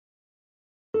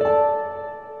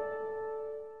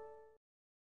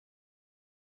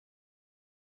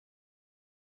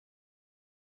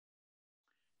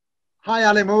Hi,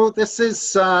 Alemu. This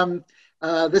is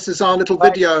our little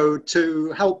video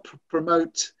to help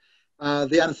promote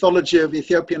the anthology of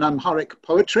Ethiopian Amharic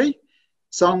poetry,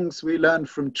 songs we learn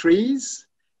from trees,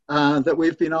 that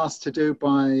we've been asked to do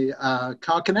by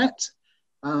Carcanet.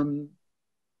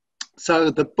 So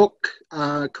the book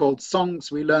called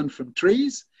Songs We Learn from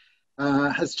Trees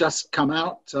has just come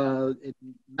out in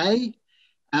May,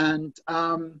 and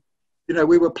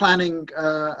we were planning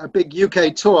a big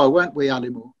UK tour, weren't we,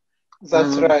 Alemu?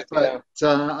 That's right, but,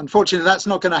 unfortunately, that's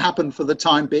not going to happen for the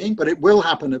time being, but it will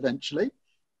happen eventually.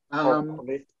 And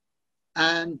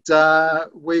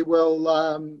we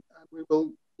will,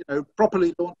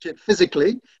 properly launch it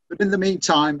physically. But in the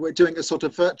meantime, we're doing a sort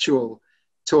of virtual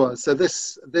tour. So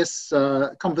this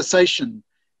conversation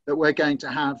that we're going to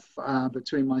have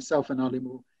between myself and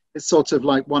Alemu is sort of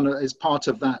like is part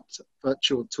of that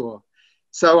virtual tour.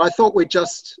 So I thought we'd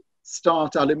just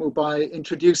start, Alemu, by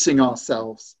introducing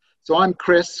ourselves. So I'm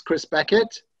Chris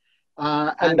Beckett.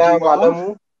 And I'm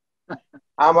Alemu.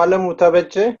 I'm Alemu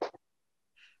Tebeje.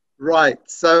 Right.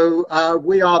 So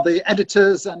we are the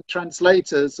editors and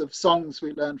translators of Songs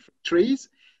We Learn from Trees,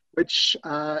 which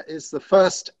is the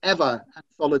first ever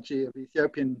anthology of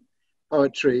Ethiopian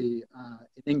poetry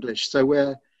in English. So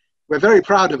we're very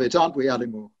proud of it, aren't we,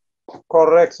 Alemu?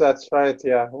 Correct. That's right.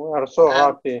 Yeah, we are so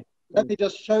happy. Let me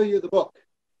just show you the book.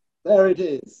 There it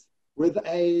is, with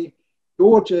a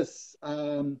gorgeous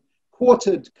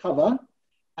quartered cover,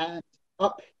 and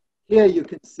up here you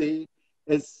can see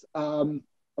is a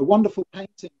wonderful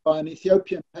painting by an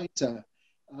Ethiopian painter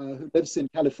who lives in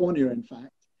California, in fact,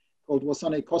 called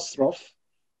Wasane Kostrof,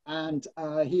 and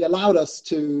he allowed us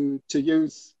to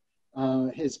use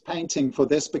his painting for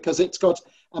this because it's got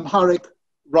Amharic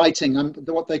writing,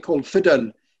 what they call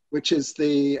fidel, which is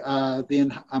the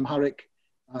Amharic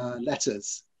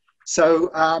letters.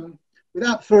 So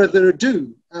without further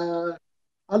ado,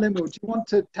 Alemu, do you want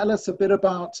to tell us a bit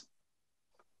about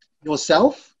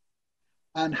yourself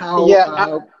and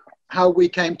how we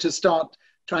came to start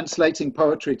translating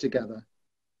poetry together?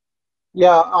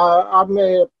 Yeah, I'm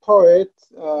a poet,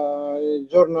 a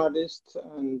journalist,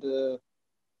 and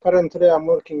currently I'm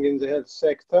working in the health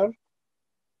sector.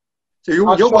 So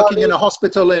you're working in a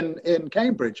hospital in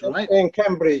Cambridge, right? In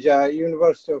Cambridge,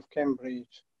 University of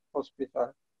Cambridge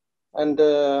Hospital. And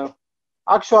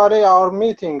actually our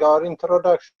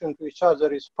introduction to each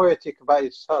other is poetic by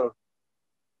itself.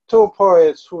 Two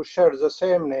poets who share the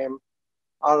same name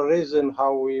are reason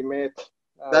how we met.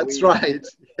 That's right.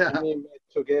 Yeah. We met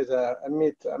together,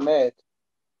 met.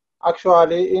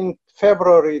 Actually, in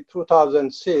February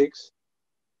 2006,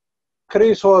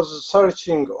 Chris was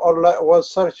searching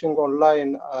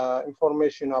online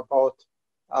information about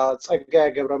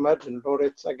Tebeje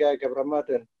Laureate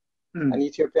Tebeje, an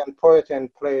Ethiopian poet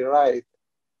and playwright.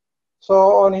 So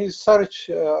on his search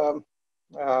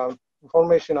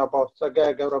information about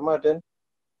Tebeje,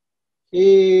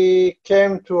 he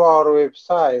came to our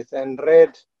website and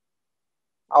read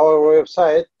our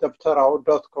website,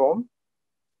 dabtarao.com,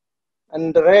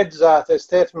 and read that a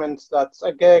statement that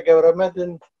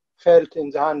Tebeje fell in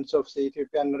the hands of the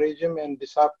Ethiopian regime and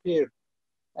disappeared,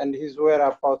 and his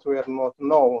whereabouts were not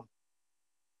known.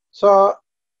 So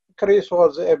Chris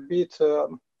was a bit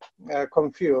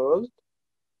confused,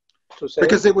 to say.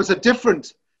 Because it was a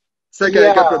different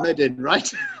Tebeje,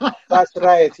 right? That's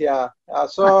right, yeah.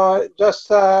 So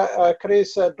just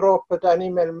Chris dropped an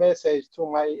email message to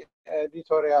my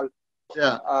editorial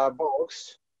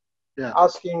box,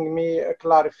 asking me a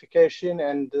clarification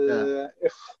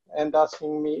and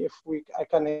asking me if I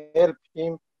can help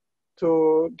him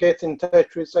to get in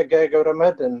touch with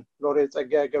Tebeje, Laureate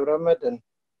Tebeje.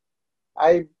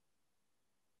 I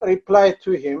replied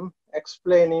to him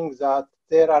explaining that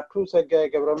there are two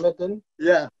Tebeje,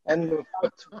 and in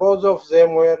fact both of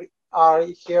them are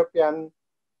Ethiopian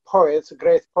poets,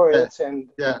 great poets, and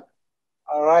a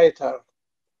writer.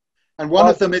 And one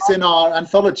of them is in our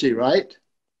anthology, right?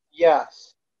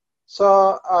 Yes.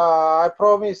 So I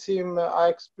promised him, I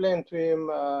explained to him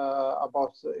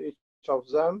about each of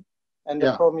them, and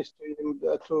I promised to him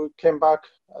to come back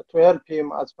to help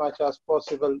him as much as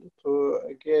possible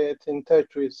to get in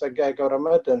touch with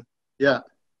Tebeje. Yeah.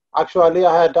 Actually,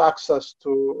 I had access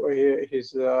to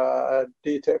his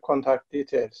contact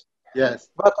details. Yes.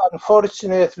 But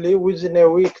unfortunately, within a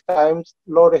week time,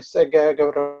 Laureate Tebeje,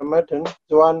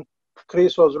 the one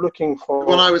Chris was looking for. The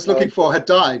one I was looking for had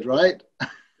died, right?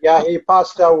 Yeah, he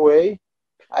passed away.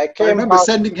 I remember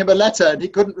sending him a letter and he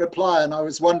couldn't reply, and I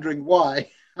was wondering why.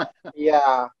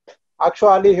 Yeah,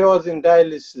 actually he was in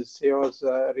dialysis. He was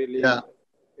really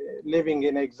living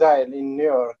in exile in New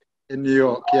York. In New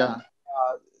York, yeah.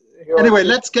 Anyway,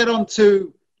 let's get on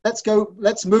to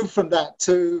let's move from that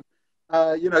to,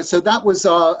 so that was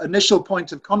our initial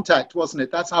point of contact, wasn't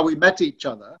it? That's how we met each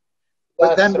other.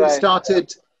 But then we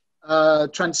started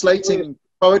translating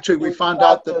poetry. We found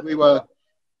out that we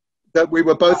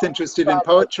were both interested in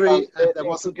poetry, and there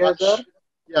wasn't much.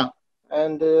 Yeah.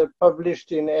 And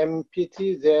published in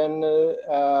MPT. Then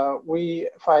we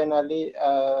finally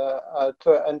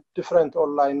to different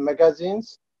online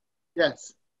magazines.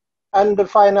 Yes. And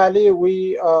finally,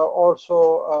 we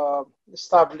also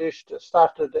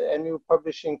started a new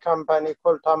publishing company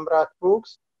called Tamrat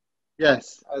Books.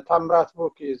 Yes. Tamrat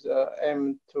Book is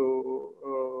aimed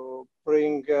to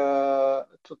bring, to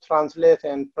translate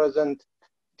and present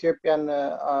Ethiopian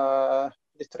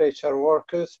literature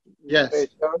workers,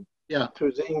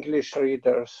 to the English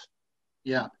readers.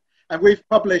 Yeah, and we've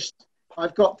published,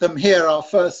 I've got them here, our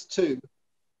first two.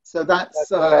 So that's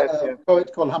a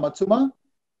poet called Hamatuma,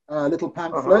 a little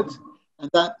pamphlet, and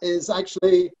that is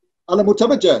actually Alemu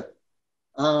Tebeje,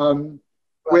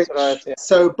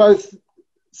 so both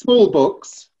small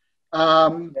books,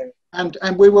 and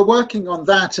we were working on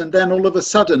that, and then all of a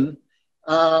sudden,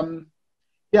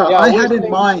 I had in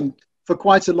mind for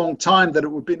quite a long time that it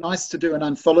would be nice to do an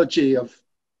anthology of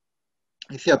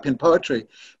Ethiopian poetry,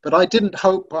 but I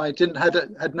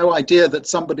had no idea that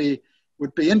somebody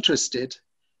would be interested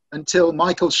until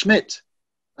Michael Schmidt,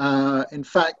 in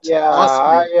fact,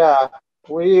 asked me. Yeah,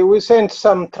 we sent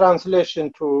some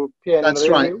translation to PN That's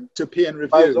Review. Right, to PN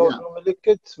Review.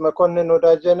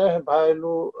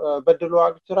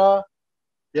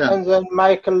 Yeah. And then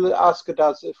Michael asked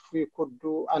us if we could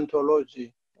do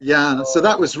anthology. Yeah, so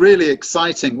that was really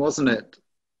exciting, wasn't it?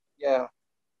 Yeah.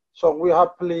 So we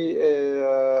happily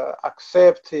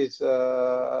accept his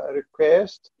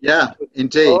request. Yeah,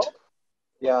 indeed.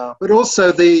 Yeah. But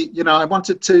also I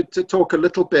wanted to talk a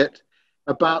little bit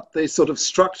about the sort of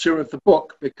structure of the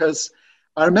book, because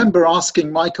I remember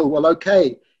asking Michael, well,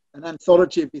 okay, an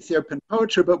anthology of Ethiopian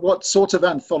poetry, but what sort of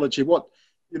anthology? What,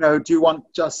 do you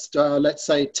want just, let's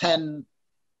say, 10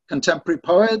 contemporary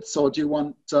poets, or do you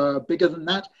want bigger than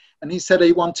that? And he said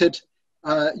he wanted,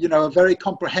 a very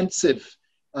comprehensive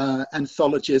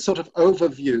anthology, a sort of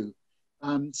overview.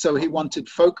 So he wanted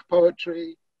folk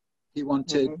poetry, he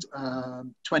wanted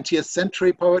 20th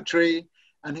century poetry,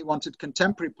 and he wanted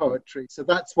contemporary poetry. So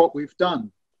that's what we've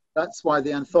done. That's why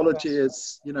the anthology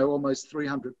is, almost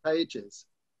 300 pages.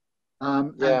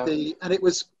 And it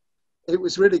was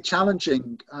really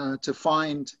challenging to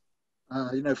find,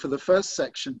 for the first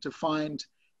section, to find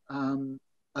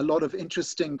a lot of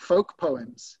interesting folk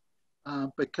poems,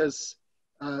 because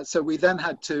so we then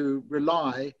had to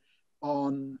rely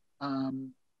on,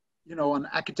 on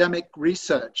academic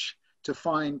research to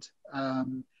find,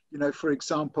 for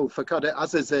example, Fakade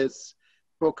Aziz's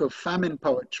book of famine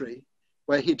poetry,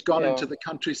 where he'd gone into the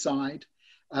countryside.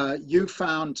 You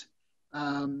found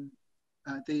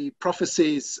the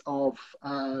prophecies of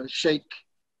Sheikh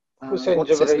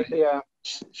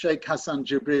Sheikh Hassan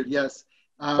Jibril, yes.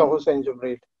 Hussein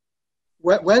Jibril.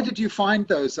 Where did you find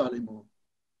those, Alemu?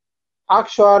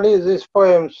 Actually, these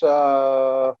poems,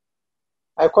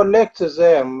 I collected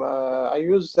them. I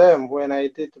used them when I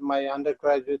did my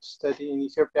undergraduate study in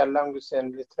Ethiopian language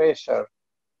and literature.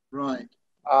 Right.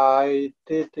 I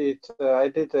did it. I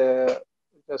did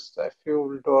just a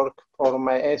field work for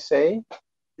my essay.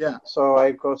 Yeah. So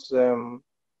I got them.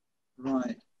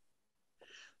 Right.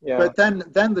 Yeah. But then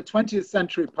the 20th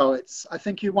century poets, I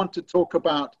think you want to talk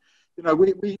about,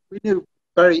 we knew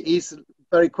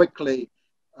very quickly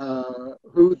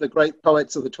who the great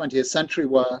poets of the 20th century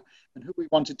were and who we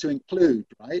wanted to include,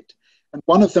 right? And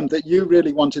one of them that you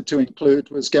really wanted to include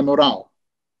was Gemorao.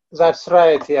 That's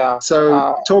right, yeah.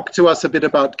 So talk to us a bit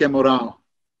about Gemorao.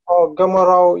 Oh,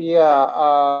 Gemorao,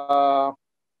 yeah.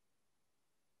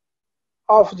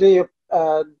 Of the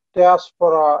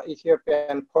diaspora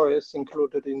Ethiopian poets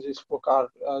included in this book are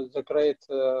the great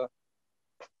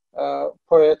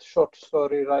poet, short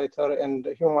story writer, and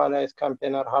human rights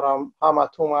campaigner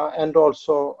Hamatuma, and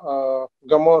also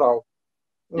Gemorao.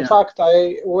 In fact,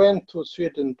 I went to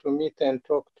Sweden to meet and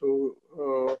talk to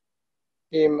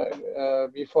him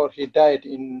before he died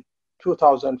in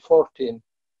 2014.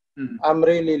 I'm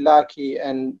really lucky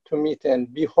to meet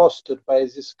and be hosted by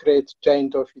this great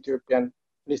giant of Ethiopian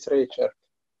literature.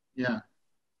 Yeah.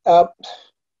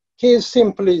 He is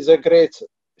simply the great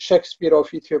Shakespeare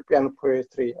of Ethiopian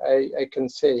poetry, I can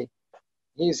say.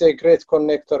 He is a great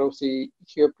connector of the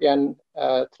Ethiopian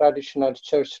traditional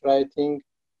church writing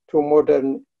to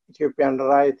modern Ethiopian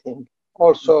writing.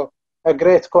 Also, a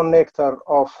great connector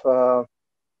of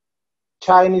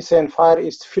Chinese and Far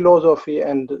East philosophy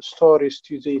and stories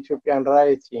to the Ethiopian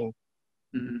writing.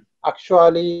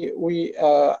 Actually,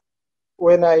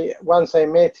 once I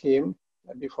met him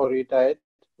before he died,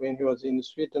 when he was in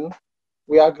Sweden,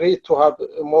 we agreed to have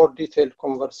a more detailed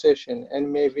conversation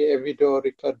and maybe a video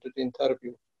recorded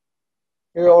interview.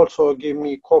 He also gave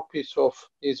me copies of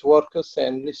his works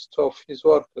and list of his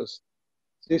works.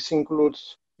 This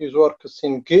includes his works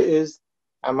in Ge'ez,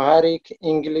 Amharic,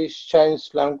 English, Chinese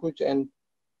language, and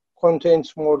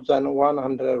contains more than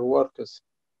 100 works.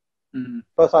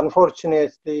 But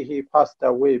unfortunately, he passed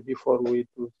away before we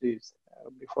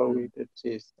did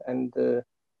this. And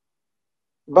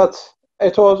but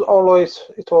it was always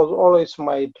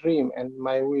my dream and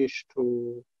my wish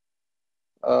to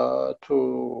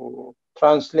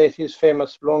translate his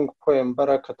famous long poem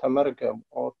Barakat Amargam,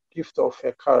 or Gift of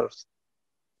a Curse.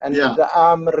 And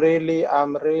I'm really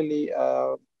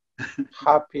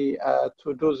happy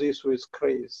to do this with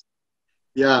Chris.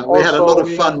 Yeah, we had a lot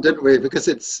of fun, didn't we? Because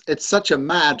it's such a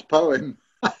mad poem.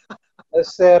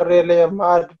 It's really a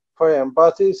mad poem,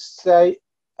 but it's a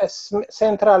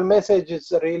central message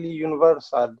is really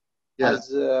universal. Yeah.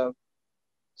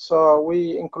 So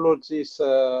we include this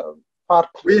part.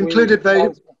 We included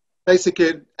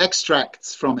basically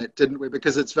extracts from it, didn't we?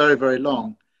 Because it's very, very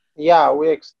long. Yeah,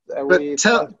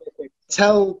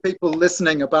 tell people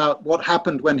listening about what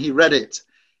happened when he read it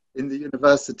in the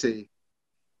university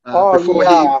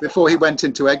before he went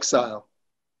into exile.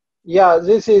 Yeah,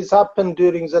 this is happened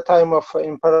during the time of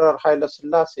Emperor Haile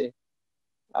Selassie.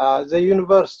 The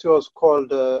university was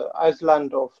called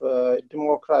Island of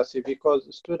Democracy because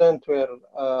students were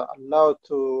allowed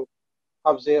to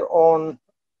have their own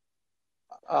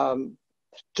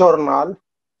journal,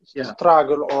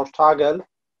 struggle or toggle,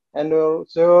 and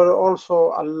they were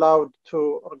also allowed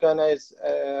to organize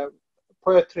a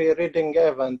poetry reading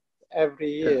event every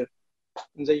year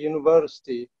in the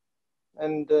university.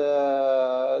 And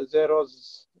there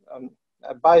was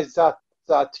by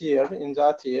that year,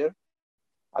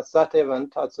 at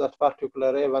that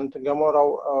particular event,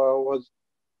 Gamora was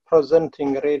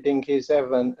reading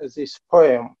this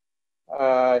poem.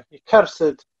 He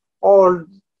cursed all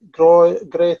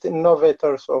great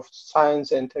innovators of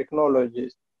science and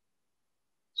technologies.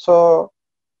 So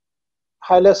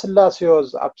Haile Selassie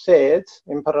was upset.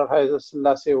 Emperor Haile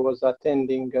Selassie was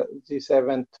attending this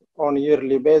event on a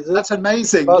yearly basis. That's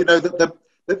amazing. You know, that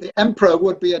the emperor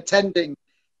would be attending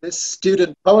this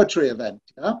student poetry event.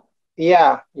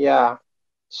 Yeah.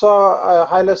 So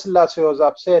Haile Selassie was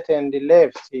upset and he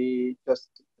left. He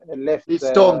just left. He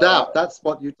stormed out. That's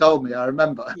what you told me. I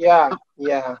remember. Yeah.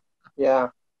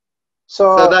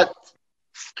 So that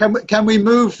can we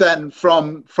move then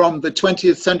from the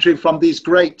 20th century, from these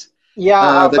great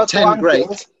the 10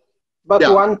 great.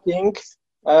 One thing,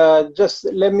 just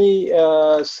let me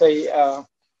read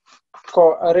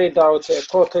out a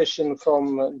quotation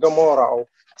from Gamora.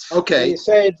 Okay. He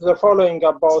said the following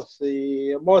about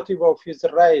the motive of his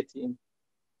writing.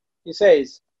 He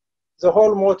says, the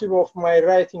whole motive of my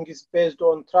writing is based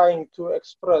on trying to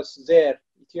express their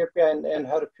Ethiopian and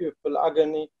her people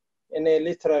agony in a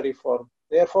literary form.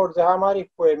 Therefore, the Amharic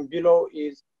poem below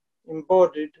is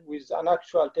embodied with an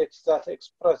actual text that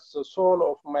expresses the soul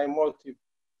of my motive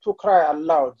to cry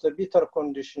aloud the bitter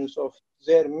conditions of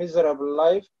their miserable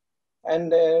life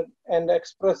and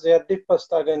express their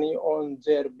deepest agony on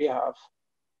their behalf.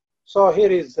 So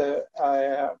here is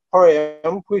a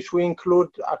poem which we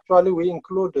included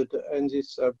in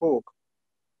this book.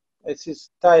 It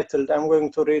is titled, I'm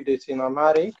going to read it in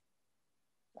Amharic,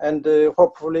 and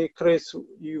hopefully, Chris,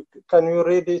 can you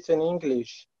read it in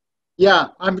English? Yeah,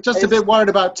 I'm just a bit worried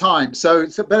about time.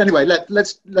 But anyway,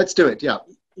 let's do it. Yeah,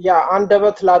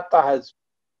 አንደበት ላጣ ህዝብ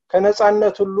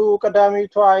ከነጻነት ሁሉ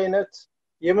ቀዳሚቷ አይነት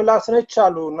የምላስ ነች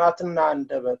አሉ ናትና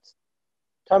አንደበት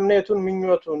ተምኔቱን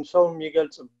ምኞቱን ሰው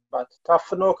የሚገልጽባት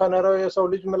ታፍኖ ከነረው የሰው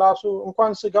ልጅ ምላሱ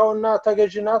እንኳን ስጋውና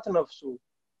ተገዥናት ነፍሱ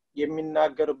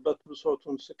የሚናገርበት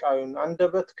ብሶቱን ስቃዩን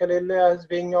አንደበት ከሌለ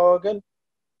ህዝበኛ ወገን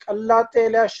ቀላጤ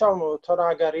ሊያሻው ነው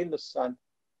ተናጋሪ ልሳን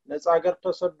ነፃ ሀገር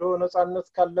ተሰዶ ነፃነት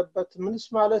ካለበት ምንስ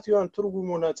ማለት ይሆን ትርጉሙ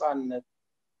ነፃነት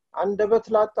አንደበት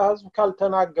ላጣ ህዝብ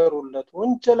ካልተናገሩለት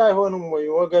ወንጀል አይሆንም ወይ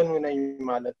ወገኑ ነኝ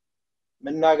ማለት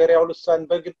መናገሪያው ልሳን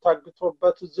በግድ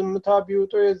ታግቶበት ዝምታ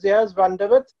ቢውጦ የዚህ ህዝብ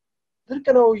አንደበት ድርቅ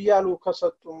ነው እያሉ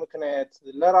ከሰጡ ምክንያት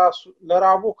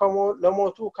ለራቡ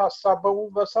ለሞቱ ካሳበቡ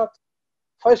በሳት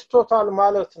ፈስቶታል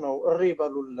ማለት ነው እሪ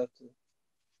በሉለት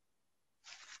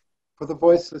For the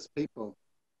voiceless people.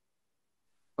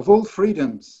 Of all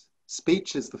freedoms, speech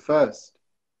is the first,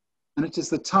 and it is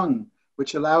the tongue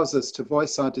which allows us to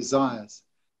voice our desires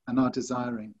and our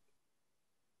desiring.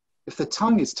 If the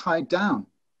tongue is tied down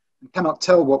and cannot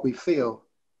tell what we feel,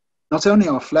 not only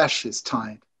our flesh is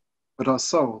tied, but our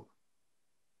soul.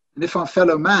 And if our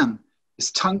fellow man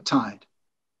is tongue-tied,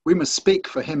 we must speak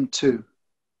for him too.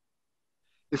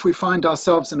 If we find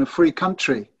ourselves in a free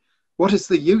country, what is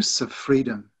the use of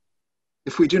freedom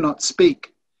if we do not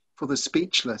speak for the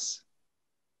speechless?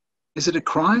 Is it a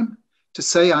crime to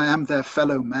say I am their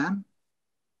fellow man?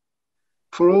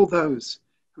 For all those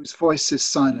whose voice is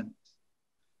silent,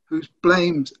 who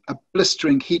blamed a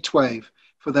blistering heat wave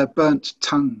for their burnt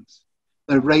tongues,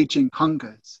 their raging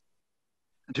hungers,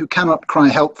 and who cannot cry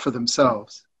help for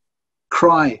themselves,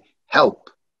 cry help.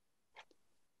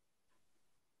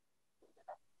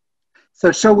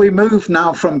 So shall we move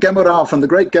now from Gemorao, from the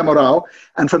great Gemorao,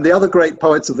 and from the other great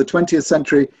poets of the 20th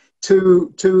century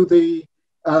to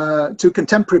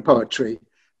contemporary poetry?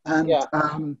 And Yeah.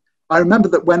 I remember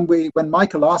that when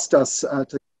Michael asked us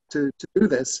to do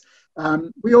this,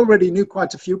 we already knew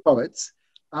quite a few poets,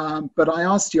 but I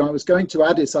asked you, I was going to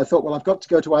Addis. I thought, well, I've got to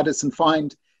go to Addis and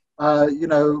find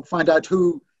out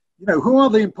who are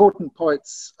the important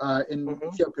poets in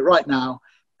Ethiopia right now,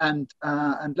 and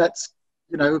let's,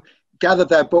 gather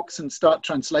their books and start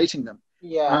translating them.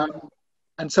 Yeah.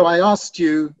 And so I asked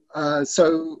you,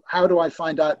 so how do I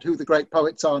find out who the great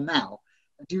poets are now?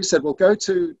 And you said, well, go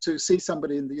to see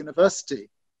somebody in the university.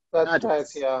 That's right,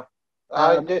 yeah.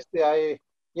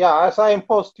 As I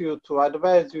imposed you to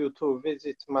advise you to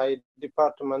visit my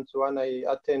department when I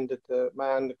attended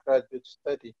my undergraduate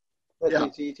study. That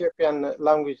is the Ethiopian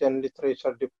Language and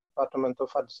Literature Department of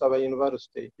Addis Ababa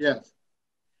University. Yes.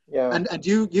 Yeah. And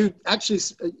you actually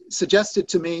suggested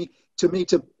to me to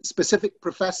meet a specific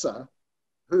professor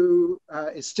who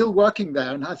is still working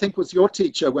there, and I think was your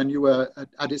teacher when you were at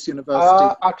Addis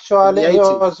University. Actually, he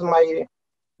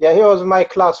was my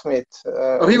classmate.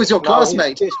 Oh, he was your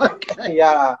classmate. Okay.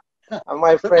 Yeah,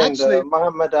 my friend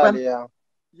Muhammad Ali.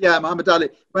 Yeah, Muhammad Ali.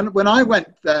 When I went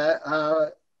there,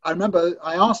 I remember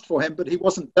I asked for him, but he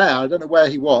wasn't there. I don't know where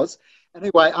he was.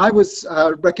 Anyway, I was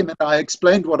I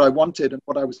explained what I wanted and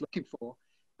what I was looking for.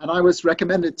 And I was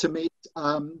recommended to meet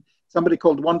somebody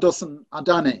called Wandosan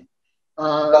Adane,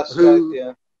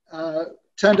 who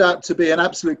turned out to be an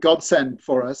absolute godsend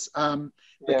for us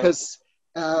because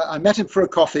I met him for a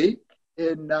coffee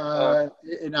in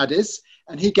Addis,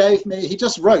 and he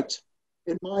just wrote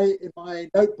in my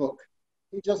notebook,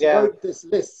 he just wrote this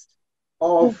list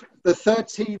of the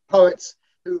 13 poets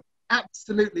who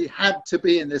absolutely had to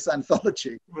be in this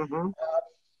anthology.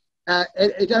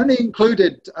 It only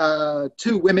included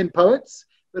 2 women poets,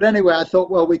 but anyway, I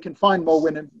thought, well, we can find more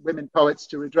women poets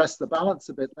to redress the balance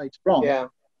a bit later on. Yeah.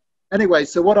 Anyway,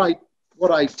 so what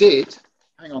I did,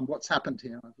 hang on, what's happened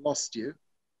here? I've lost you.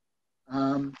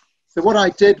 So what I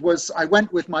did was I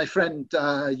went with my friend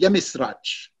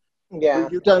Yemisrach, who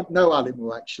you don't know,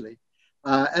 Alemu, actually.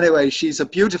 Anyway, she's a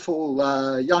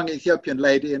beautiful young Ethiopian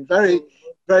lady and very,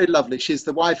 very lovely. She's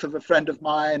the wife of a friend of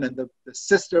mine and the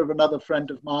sister of another friend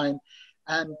of mine.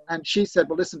 And she said,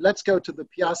 well, listen, let's go to the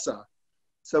Piazza.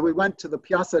 So we went to the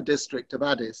Piazza district of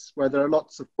Addis, where there are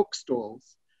lots of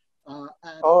bookstores.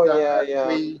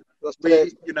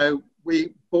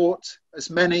 We bought as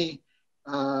many,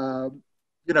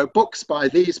 books by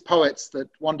these poets that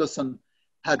Wanderson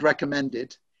had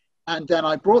recommended. And then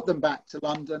I brought them back to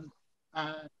London.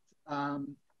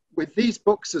 And with these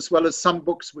books, as well as some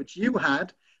books which you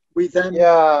had, we then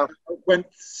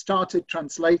started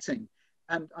translating.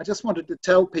 And I just wanted to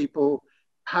tell people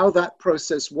how that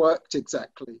process worked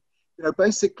exactly.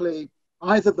 Basically,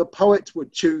 either the poet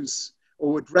would choose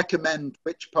or would recommend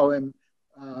which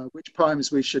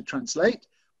poems we should translate,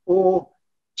 or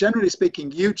generally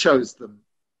speaking, you chose them,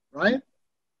 right?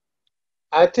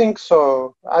 I think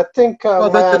so. I think. Well,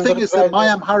 the thing is that my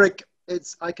Amharic,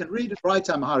 I can read and write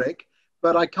Amharic,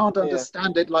 but I can't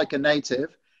understand it like a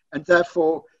native, and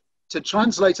therefore, to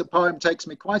translate a poem takes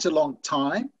me quite a long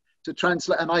time to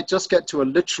translate, and I just get to a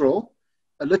literal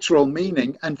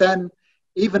meaning, and then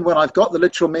even when I've got the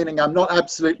literal meaning, I'm not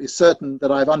absolutely certain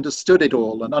that I've understood it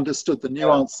all and understood the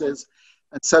nuances.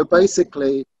 And so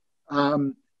basically, I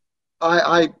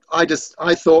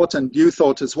thought, and you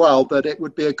thought as well, that it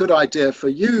would be a good idea for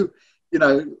you,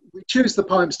 we choose the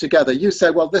poems together. You say,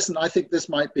 well, listen, I think this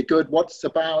might be good. What's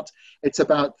about? It's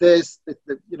about this,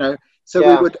 So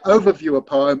we would overview a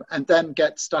poem and then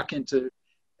get stuck into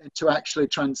actually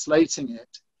translating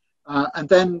it. And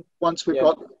then once we've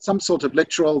got some sort of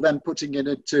literal, then putting it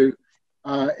into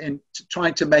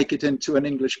trying to make it into an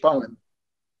English poem,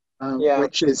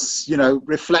 which is,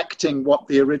 reflecting what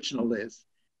the original is.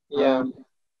 And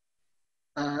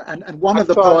one of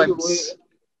the poems,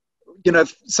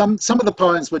 some of the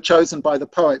poems were chosen by the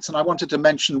poets, and I wanted to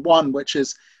mention one, which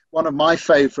is one of my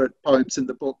favorite poems in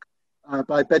the book,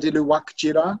 by Bedilu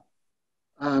Wakjira,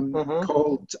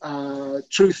 called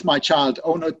Truth, My Child,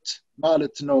 Onut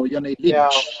Malet No Yoni Lynch. Yeah,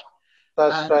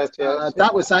 that's And right, yes.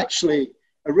 that was actually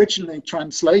originally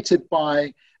translated by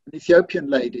an Ethiopian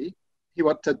lady,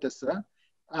 Hiwat Tadessa,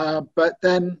 but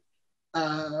then,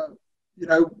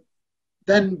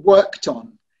 then worked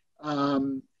on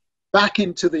back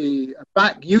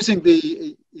using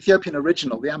the Ethiopian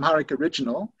original, the Amharic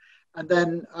original, and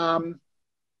then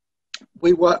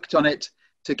we worked on it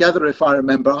together, if I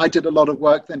remember. I did a lot of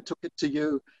work, then took it to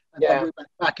you, and then we went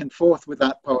back and forth with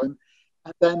that poem.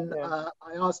 And then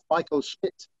I asked Michael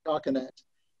Schmidt, Carcanet,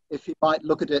 if he might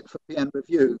look at it for PN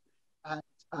review. And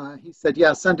he said,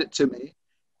 yeah, send it to me.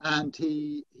 And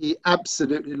he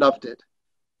absolutely loved it.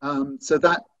 So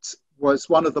that was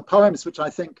one of the poems which I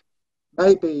think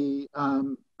maybe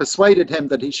persuaded him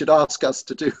that he should ask us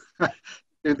to do,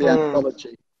 do the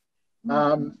anthology.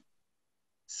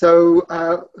 So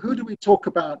who do we talk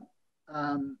about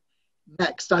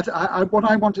next? What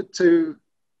I wanted to,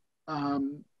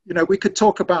 we could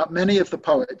talk about many of the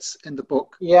poets in the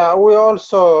book. Yeah, we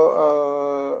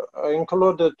also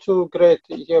included two great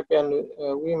Ethiopian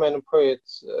women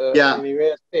poets in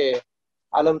USA,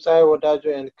 Alemu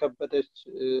Wadajo and Kabedech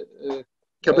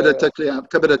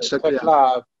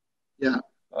Teklab. Yeah.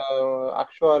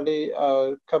 Actually,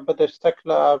 Kabedech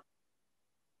Teklab,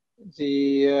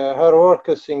 her work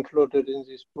is included in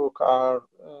this book are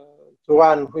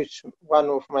one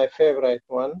of my favorite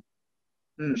one.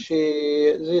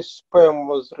 This poem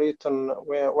was written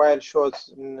while she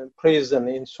was in prison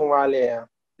in Somalia.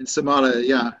 In Somalia,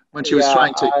 yeah, when she was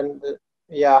trying to. And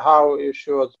how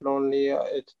she was lonely.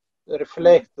 It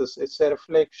reflects. It's a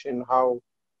reflection how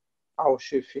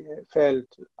she felt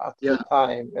at the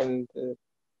time, and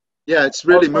it's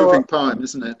really also, moving poem,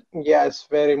 isn't it? Yeah, it's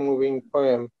very moving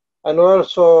poem. And we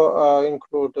also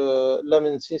include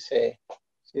Lemon Sise.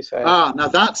 Now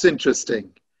that's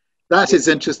interesting. That is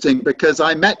interesting because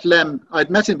I met Lem. I'd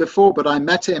met him before, but I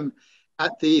met him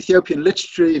at the Ethiopian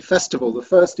Literary Festival, the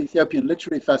first Ethiopian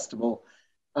Literary Festival,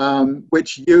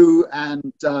 which you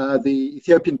and the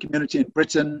Ethiopian community in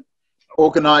Britain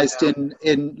organized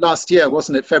in last year,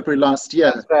 wasn't it? February last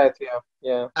year. That's right,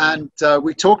 yeah. And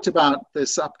we talked about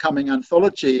this upcoming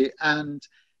anthology and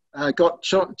got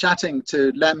chatting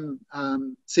to Lem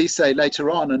Sise later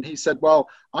on, and he said, well,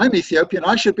 I'm Ethiopian,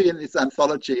 I should be in this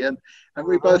anthology. And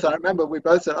we both, I remember we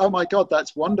both said, oh my God,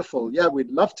 that's wonderful. Yeah,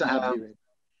 we'd love to have you in.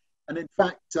 And in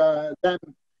fact, then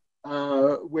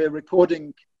we're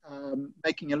recording,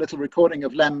 making a little recording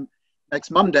of Lem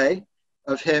next Monday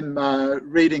of him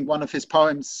reading one of his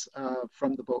poems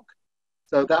from the book.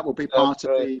 So that will be part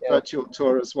of the virtual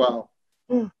tour as well.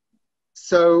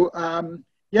 So,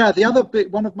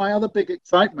 one of my other big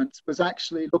excitements was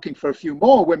actually looking for a few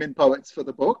more women poets for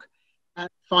the book and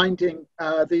finding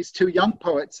these two young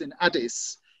poets in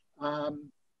Addis,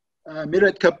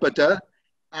 Miret Kabbada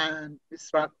and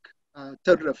Misrak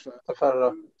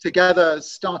Terrafa, together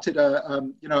started a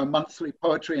monthly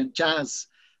poetry and jazz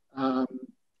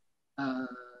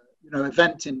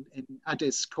event in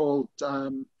Addis called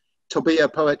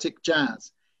Tebeje Poetic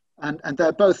Jazz. And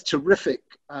they're both terrific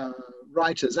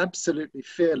writers, absolutely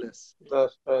fearless.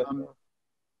 That's right.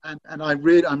 And I'm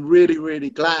really, really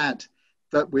glad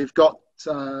that we've got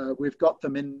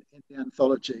them in the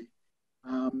anthology.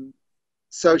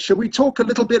 So shall we talk a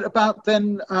little bit about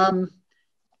then,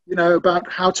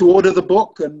 about how to order the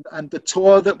book and the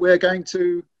tour that we're going to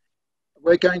do?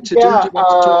 Do you want to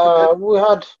talk a bit? We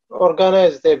had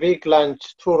organized a big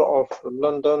lunch tour of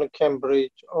London,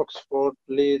 Cambridge, Oxford,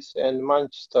 Leeds, and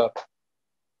Manchester.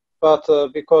 But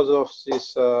because of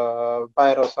this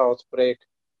virus outbreak,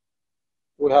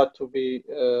 that had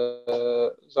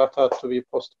to be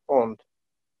postponed.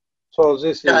 So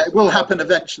this is. It will happen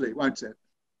eventually, won't it?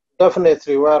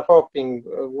 Definitely, we are hoping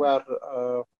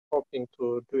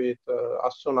to do it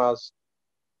as soon as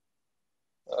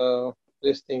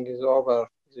this thing is over,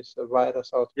 this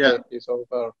virus outbreak is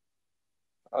over.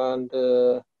 And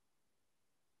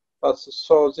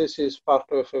so this is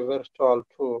part of a virtual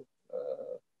tour,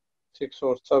 6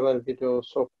 or 7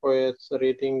 videos of poets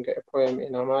reading a poem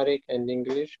in Amharic and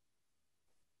English.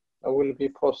 Will be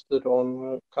posted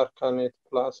on Carcanet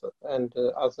Plus and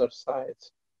other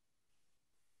sites.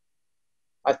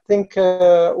 I think we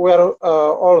are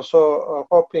also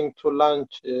hoping to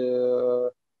launch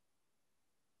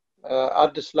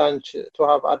Addis lunch, to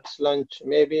have Addis lunch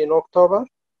maybe in October.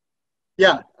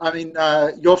 Yeah, I mean,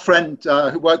 your friend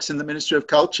who works in the Ministry of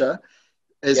Culture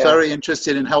is very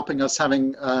interested in helping us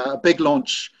having a big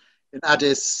launch in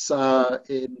Addis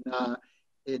in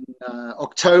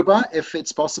October, if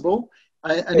it's possible.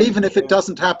 And even if it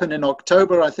doesn't happen in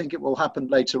October, I think it will happen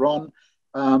later on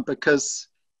because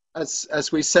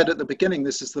as we said at the beginning,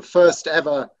 this is the first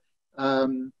ever,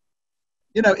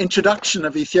 introduction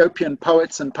of Ethiopian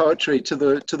poets and poetry to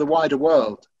the wider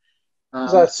world.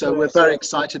 So we're very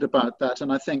excited about that,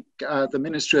 and I think the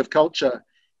Ministry of Culture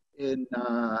in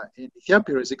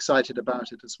Ethiopia is excited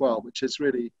about it as well, which is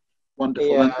really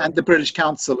wonderful, and the British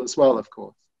Council as well, of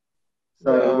course.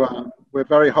 So we're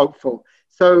very hopeful.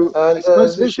 So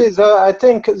I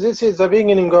think this is the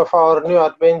beginning of our new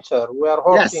adventure. We are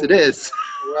hoping. Yes, it is.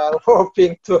 We are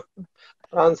hoping to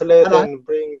translate and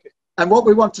bring. And what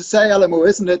we want to say, Alemu,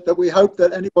 isn't it, that we hope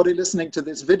that anybody listening to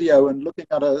this video and looking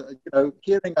at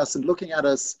hearing us and looking at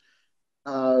us,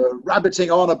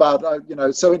 rabbiting on about,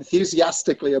 so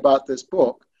enthusiastically about this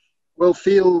book, will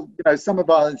feel, some of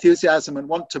our enthusiasm and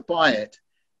want to buy it.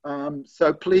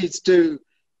 So please do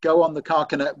go on the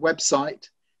Carcanet website,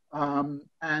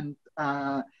 and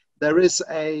there is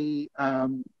a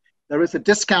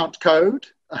discount code.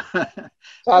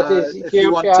 That is if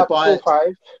you want to buy it.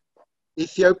 25.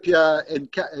 Ethiopia in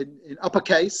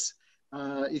uppercase,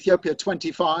 Ethiopia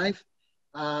 25,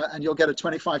 and you'll get a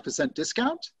 25%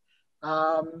 discount.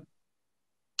 I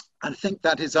think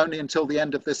that is only until the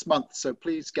end of this month, so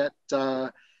please get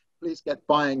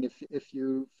buying if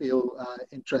you feel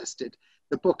interested.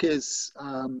 The book is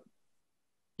the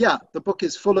book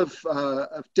is full of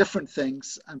different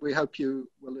things, and we hope you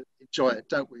will enjoy it,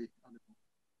 don't we?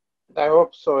 I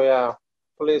hope so. Yeah.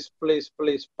 Please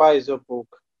buy the book.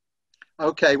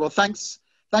 Okay, well, thanks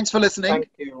for listening. Thank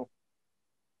you.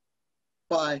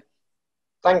 Bye.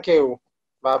 Thank you.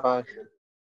 Bye-bye.